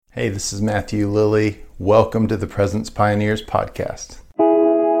Hey, this is Matthew Lilly. Welcome to the Presence Pioneers podcast.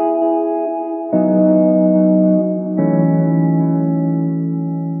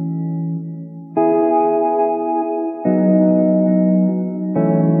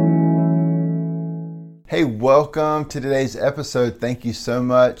 Hey, welcome to today's episode. Thank you so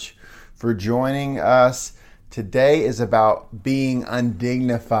much for joining us. Today is about being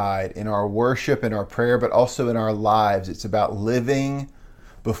undignified in our worship, in our prayer, but also in our lives. It's about living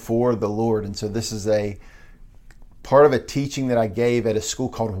before the Lord. And so this is a part of a teaching that I gave at a school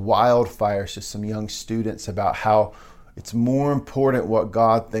called Wildfires to some young students about how it's more important what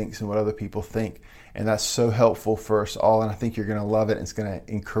God thinks than what other people think. And that's so helpful for us all. And I think you're going to love it. And it's going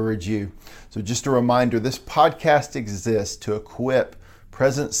to encourage you. So just a reminder, this podcast exists to equip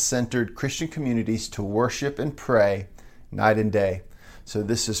presence-centered Christian communities to worship and pray night and day. So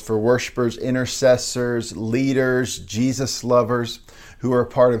this is for worshipers, intercessors, leaders, Jesus lovers who are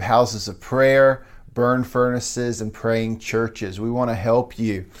part of houses of prayer, burn furnaces, and praying churches. We want to help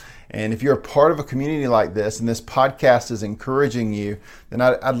you. And if you're a part of a community like this and this podcast is encouraging you, then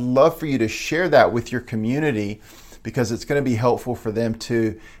I'd love for you to share that with your community, because it's going to be helpful for them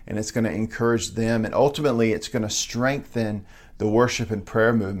too, and it's going to encourage them, and ultimately it's going to strengthen the worship and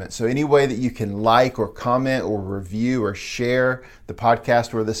prayer movement. So any way that you can like or comment or review or share the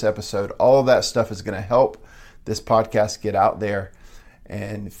podcast or this episode, all of that stuff is going to help this podcast get out there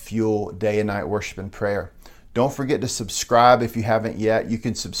and fuel day and night worship and prayer. Don't forget to subscribe if you haven't yet. You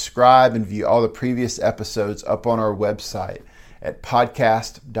can subscribe and view all the previous episodes up on our website at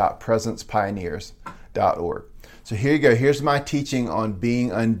podcast.presencepioneers.org. So here you go. Here's my teaching on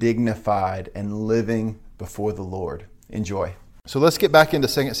being undignified and living before the Lord. Enjoy. So let's get back into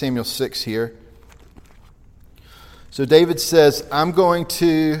 2 Samuel 6 here. So David says, I'm going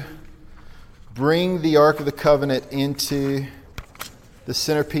to bring the Ark of the Covenant into the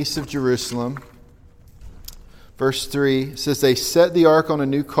centerpiece of Jerusalem. Verse 3 says, they set the ark on a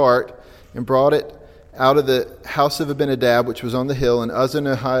new cart and brought it out of the house of Abinadab, which was on the hill, and Uzzah and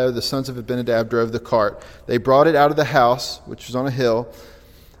Ahio, the sons of Abinadab, drove the cart. They brought it out of the house, which was on a hill.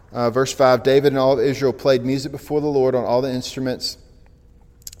 Verse 5, David and all of Israel played music before the Lord on all the instruments.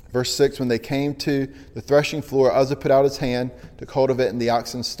 Verse 6, when they came to the threshing floor, Uzzah put out his hand, took hold of it, and the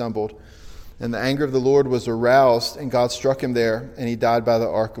oxen stumbled. And the anger of the Lord was aroused, and God struck him there, and he died by the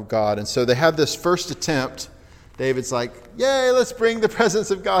ark of God. And so they have this first attempt. David's like, yay, let's bring the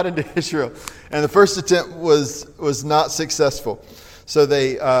presence of God into Israel. And the first attempt was not successful. So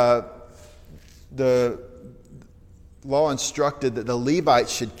the law instructed that the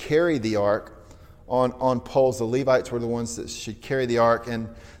Levites should carry the ark on poles. The Levites were the ones that should carry the ark, and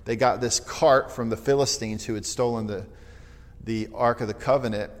they got this cart from the Philistines who had stolen the Ark of the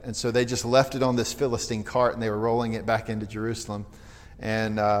Covenant, and so they just left it on this Philistine cart, and they were rolling it back into Jerusalem.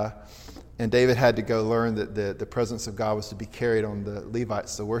 And David had to go learn that the presence of God was to be carried on the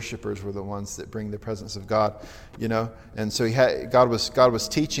Levites. The worshipers were the ones that bring the presence of God, you know. And so God was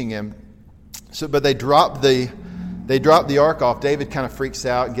teaching him. So, but they dropped the ark off. David kind of freaks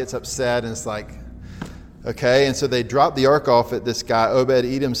out and gets upset, and it's like, okay. And so they dropped the ark off at this guy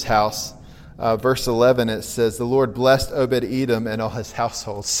Obed-Edom's house. Verse 11, it says, the Lord blessed Obed-Edom and all his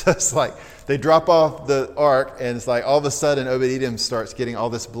household. So it's like they drop off the ark, and it's like all of a sudden Obed-Edom starts getting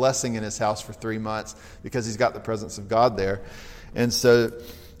all this blessing in his house for 3 months because he's got the presence of God there. And so,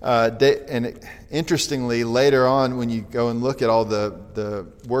 interestingly, later on when you go and look at all the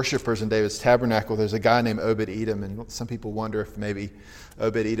worshipers in David's tabernacle, there's a guy named Obed-Edom, and some people wonder if maybe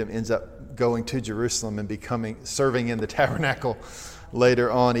Obed-Edom ends up going to Jerusalem and serving in the tabernacle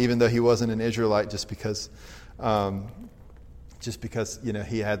later on, even though he wasn't an Israelite, just because you know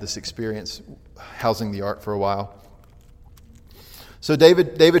he had this experience housing the ark for a while. So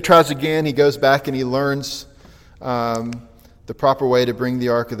David tries again. He goes back and he learns the proper way to bring the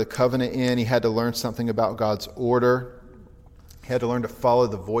Ark of the Covenant in. He had to learn something about God's order. He had to learn to follow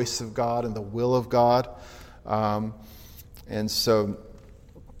the voice of God and the will of God. And so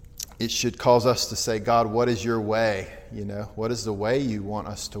it should cause us to say, God, what is your way? You know, what is the way you want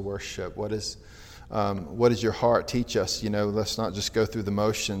us to worship? What is your heart? Teach us, you know, let's not just go through the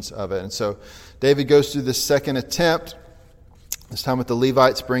motions of it. And so David goes through this second attempt, this time with the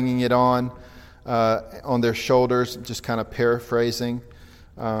Levites bringing it on their shoulders, just kind of paraphrasing.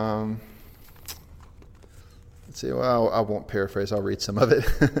 Let's see, well, I won't paraphrase, I'll read some of it.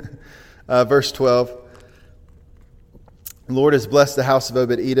 Verse 12. The Lord has blessed the house of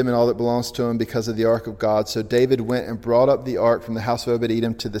Obed-Edom and all that belongs to him because of the ark of God. So David went and brought up the ark from the house of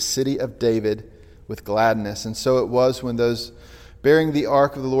Obed-Edom to the city of David with gladness. And so it was when those bearing the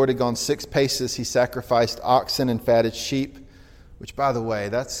ark of the Lord had gone 6 paces, he sacrificed oxen and fatted sheep which, by the way,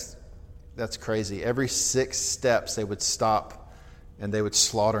 that's crazy. Every 6 steps they would stop and they would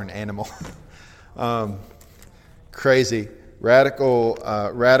slaughter an animal. Crazy.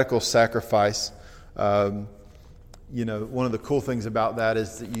 Radical sacrifice. One of the cool things about that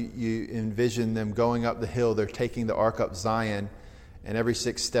is that you envision them going up the hill. They're taking the ark up Zion, and every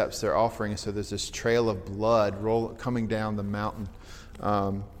 6 steps they're offering. So there's this trail of blood coming down the mountain.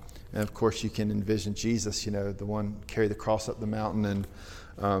 And of course, you can envision Jesus, the one carry the cross up the mountain,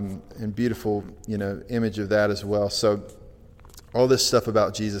 and beautiful, image of that as well. So all this stuff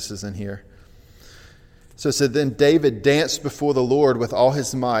about Jesus is in here. So it said, then David danced before the Lord with all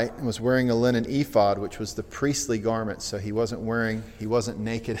his might and was wearing a linen ephod, which was the priestly garment. So he wasn't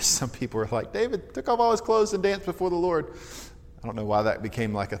naked, as some people were like, David took off all his clothes and danced before the Lord. I don't know why that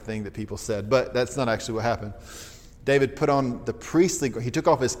became like a thing that people said, but that's not actually what happened. David put on he took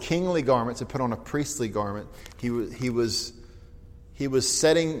off his kingly garments and put on a priestly garment. He was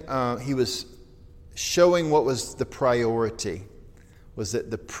showing what was the priority. Was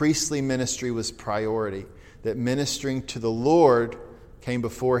that the priestly ministry was priority, that ministering to the Lord came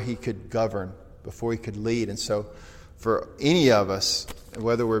before he could govern, before he could lead. And so for any of us,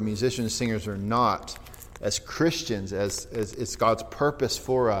 whether we're musicians, singers or not, as Christians, as it's God's purpose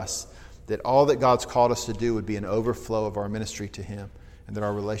for us, that all that God's called us to do would be an overflow of our ministry to him, and that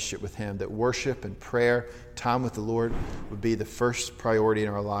our relationship with him, that worship and prayer, time with the Lord would be the first priority in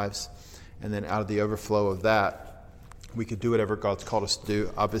our lives. And then out of the overflow of that, we could do whatever God's called us to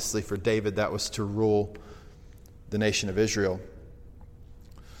do. Obviously, for David, that was to rule the nation of Israel.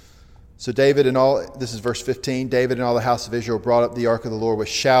 So this is verse 15, David and all the house of Israel brought up the ark of the Lord with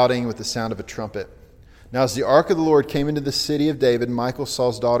shouting, with the sound of a trumpet. Now as the ark of the Lord came into the city of David, Michal,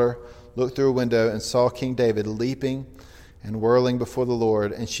 Saul's daughter, looked through a window and saw King David leaping and whirling before the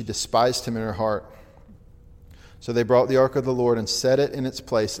Lord, and she despised him in her heart. So they brought the ark of the Lord and set it in its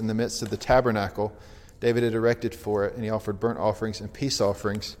place in the midst of the tabernacle David had erected for it, and he offered burnt offerings and peace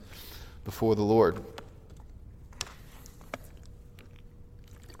offerings before the Lord.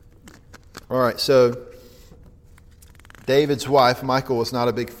 All right, so David's wife, Michal, was not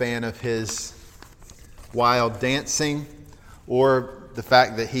a big fan of his wild dancing or the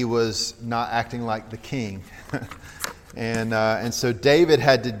fact that he was not acting like the king. And so David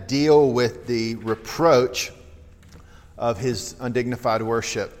had to deal with the reproach of his undignified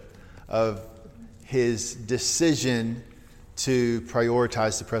worship, of his decision to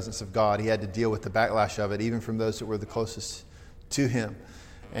prioritize the presence of God. He had to deal with the backlash of it, even from those that were the closest to him.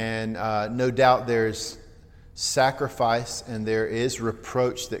 And no doubt there's sacrifice and there is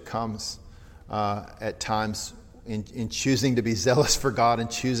reproach that comes at times in choosing to be zealous for God and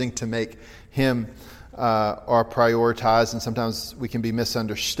choosing to make him our prioritized. And sometimes we can be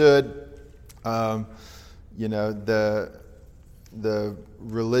misunderstood. The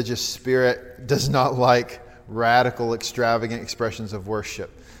religious spirit does not like radical, extravagant expressions of worship.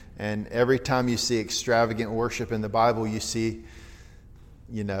 And every time you see extravagant worship in the Bible, you see,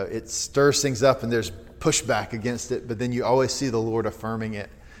 it stirs things up and there's pushback against it, but then you always see the Lord affirming it.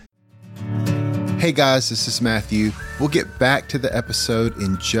 Hey guys, this is Matthew. We'll get back to the episode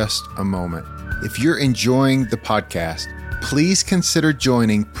in just a moment. If you're enjoying the podcast, please consider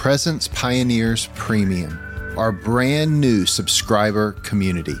joining Presence Pioneers Premium, our brand new subscriber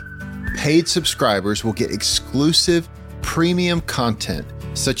community. Paid subscribers will get exclusive premium content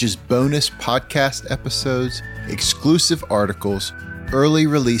such as bonus podcast episodes, exclusive articles, early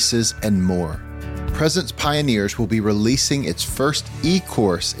releases, and more. Presence Pioneers will be releasing its first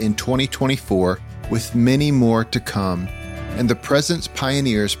e-course in 2024 with many more to come. And the Presence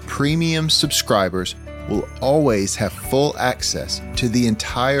Pioneers premium subscribers will always have full access to the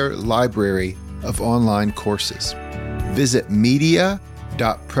entire library of online courses. Visit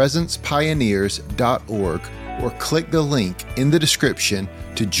media.presencepioneers.org or click the link in the description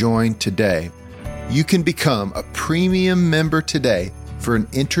to join today. You can become a premium member today for an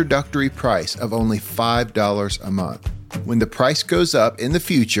introductory price of only $5 a month. When the price goes up in the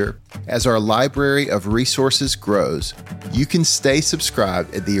future, as our library of resources grows, you can stay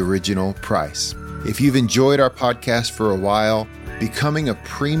subscribed at the original price. If you've enjoyed our podcast for a while, becoming a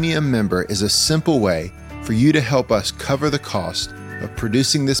premium member is a simple way for you to help us cover the cost of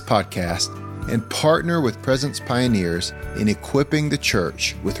producing this podcast and partner with Presence Pioneers in equipping the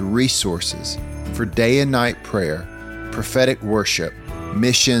church with resources for day and night prayer, prophetic worship,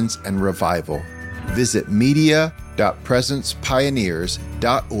 missions, and revival. Visit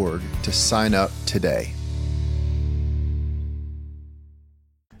media.presencepioneers.org to sign up today.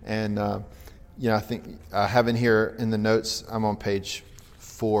 And, I think I have in here in the notes, I'm on page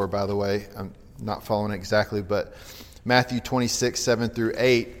 4, by the way. I'm not following exactly, but Matthew 26, 7 through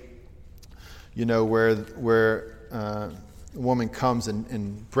 8, where a woman comes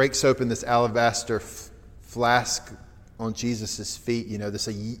and breaks open this alabaster flask on Jesus' feet. This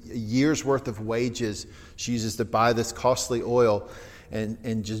a year's worth of wages she uses to buy this costly oil,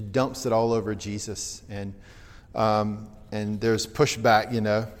 and just dumps it all over Jesus. And there's pushback.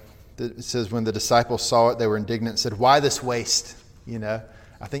 It says when the disciples saw it, they were indignant and said, "Why this waste?"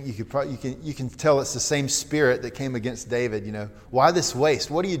 I think you can tell it's the same spirit that came against David. Why this waste?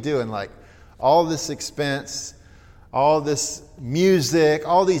 What are you doing? Like all this expense, all this music,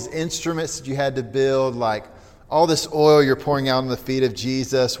 all these instruments that you had to build, like all this oil you're pouring out on the feet of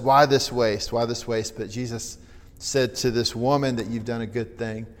Jesus. Why this waste? Why this waste? But Jesus said to this woman that you've done a good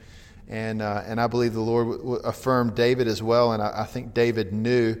thing. And I believe the Lord affirmed David as well. And I think David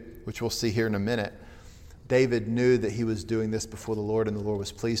knew, which we'll see here in a minute, David knew that he was doing this before the Lord, and the Lord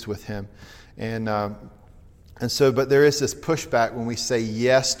was pleased with him. But there is this pushback when we say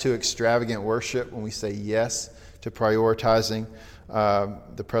yes to extravagant worship, when we say yes to prioritizing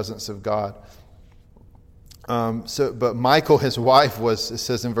the presence of God. But Michal, his wife, it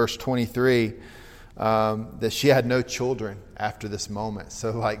says in verse 23, that she had no children after this moment.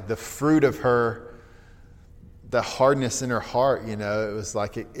 So like the fruit of the hardness in her heart, it was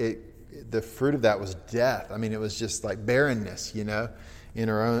like the fruit of that was death. I mean, it was just like barrenness, in her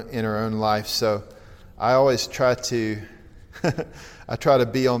own life. So I always try to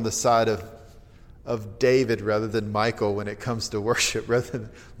be on the side of David rather than Michal when it comes to worship, rather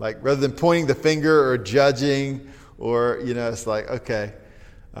than pointing the finger or judging, or it's like, okay,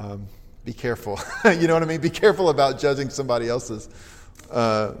 be careful. You know what I mean? Be careful about judging somebody else's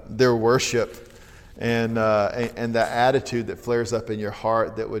their worship. And the attitude that flares up in your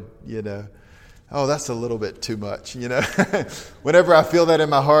heart that would, oh, that's a little bit too much, Whenever I feel that in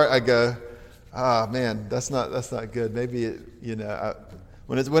my heart, I go, man, that's not good. Maybe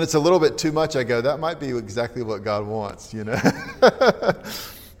when it's a little bit too much, I go, that might be exactly what God wants,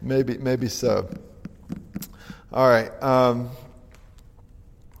 maybe so. All right.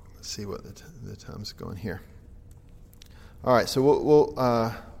 Let's see what the time's going here. All right, so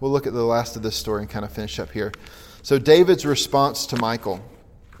we'll look at the last of this story and kind of finish up here. So David's response to Michal.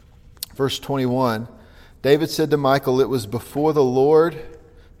 Verse 21, David said to Michal, "It was before the Lord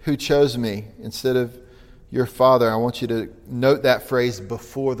who chose me instead of your father." I want you to note that phrase,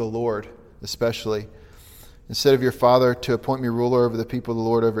 "before the Lord," especially. "Instead of your father to appoint me ruler over the people of the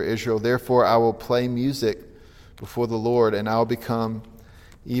Lord, over Israel. Therefore I will play music before the Lord, and I'll become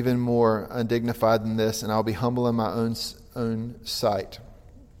even more undignified than this, and I'll be humble in my own sight."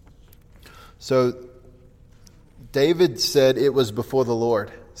 So David said it was before the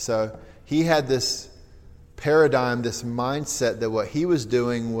Lord. So he had this paradigm, this mindset that what he was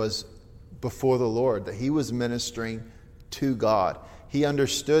doing was before the Lord, that he was ministering to God. He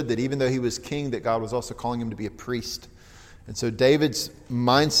understood that even though he was king, that God was also calling him to be a priest. And so David's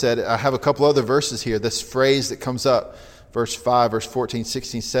mindset, I have a couple other verses here, this phrase that comes up, verse 5, verse 14,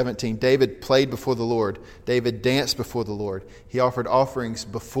 16, 17. David played before the Lord. David danced before the Lord. He offered offerings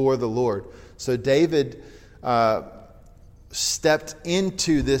before the Lord. So David stepped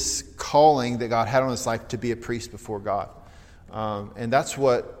into this calling that God had on his life to be a priest before God. And that's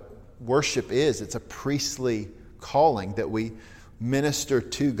what worship is. It's a priestly calling that we minister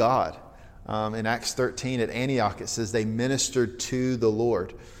to God. In Acts 13 at Antioch, it says they ministered to the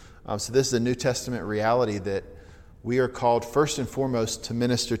Lord. So this is a New Testament reality that we are called first and foremost to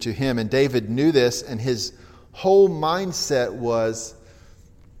minister to Him. And David knew this, and his whole mindset was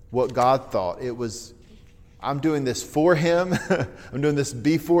what God thought. It was, I'm doing this for Him. I'm doing this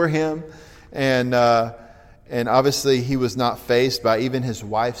before Him. And obviously he was not fazed by even his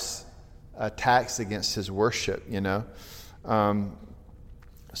wife's attacks against his worship,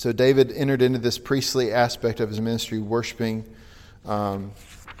 So David entered into this priestly aspect of his ministry, worshiping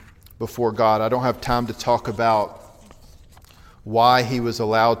before God. I don't have time to talk about why he was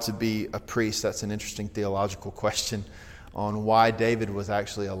allowed to be a priest. That's an interesting theological question on why David was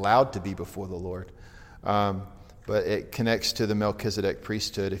actually allowed to be before the Lord. But it connects to the Melchizedek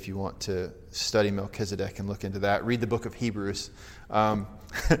priesthood. If you want to study Melchizedek and look into that, read the book of Hebrews. And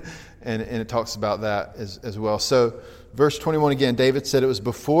it talks about that as well. So verse 21 again, David said, "It was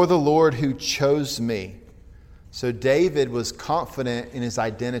before the Lord who chose me." So David was confident in his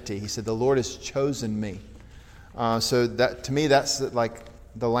identity. He said, "The Lord has chosen me." So that, to me, that's like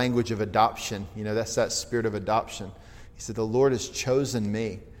the language of adoption. That's that spirit of adoption. He said, "The Lord has chosen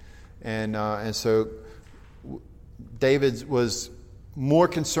me." And so David was more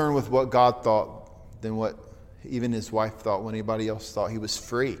concerned with what God thought than what even his wife thought, when anybody else thought. He was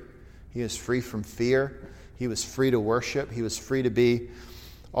free. He was free from fear. He was free to worship. He was free to be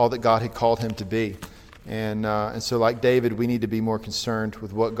all that God had called him to be. And so like David, we need to be more concerned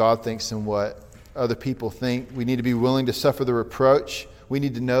with what God thinks and what other people think. We need to be willing to suffer the reproach. We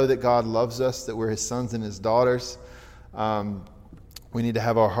need to know that God loves us, that we're his sons and his daughters. We need to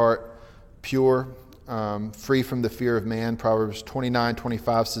have our heart pure, free from the fear of man. Proverbs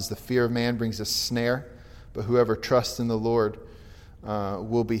 29:25 says, the fear of man brings a snare, but whoever trusts in the Lord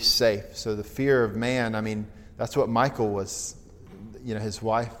will be safe. So the fear of man, I mean, that's what Michal was, his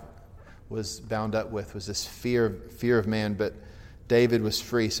wife was bound up with, was this fear of man. But David was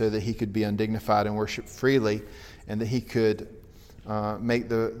free so that he could be undignified and worship freely, and that he could make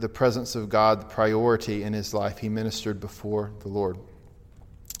the presence of God the priority in his life. He ministered before the Lord.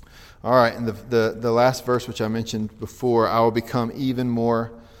 All right, and the last verse, which I mentioned before, I will become even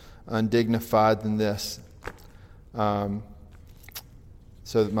more undignified than this.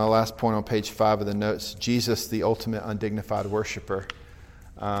 So my last point on page 5 of the notes, Jesus, the ultimate undignified worshiper.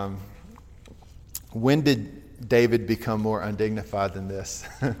 When did David become more undignified than this?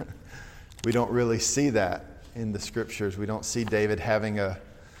 We don't really see that in the scriptures. We don't see David having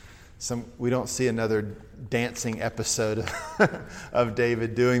we don't see another dancing episode of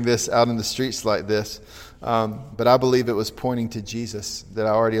David doing this out in the streets like this. But I believe it was pointing to Jesus that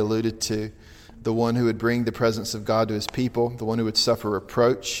I already alluded to, the one who would bring the presence of God to his people, the one who would suffer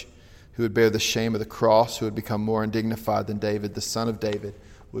reproach, who would bear the shame of the cross, who would become more undignified than David, the son of David,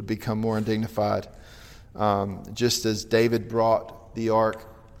 would become more undignified. Just as David brought the ark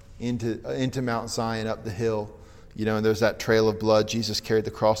into Mount Zion up the hill, and there's that trail of blood. Jesus carried the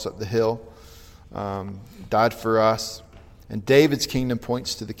cross up the hill, died for us. And David's kingdom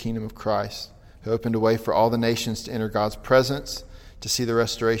points to the kingdom of Christ, who opened a way for all the nations to enter God's presence, to see the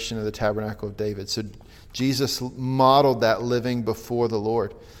restoration of the tabernacle of David. So Jesus modeled that living before the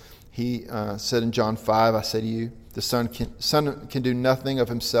Lord. He said in John 5, I say to you, the Son can do nothing of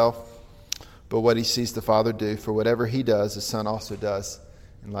himself but what he sees the Father do. For whatever he does, the Son also does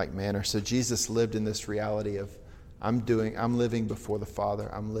in like manner. So Jesus lived in this reality of I'm living before the Father.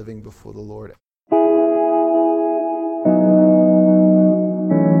 I'm living before the Lord.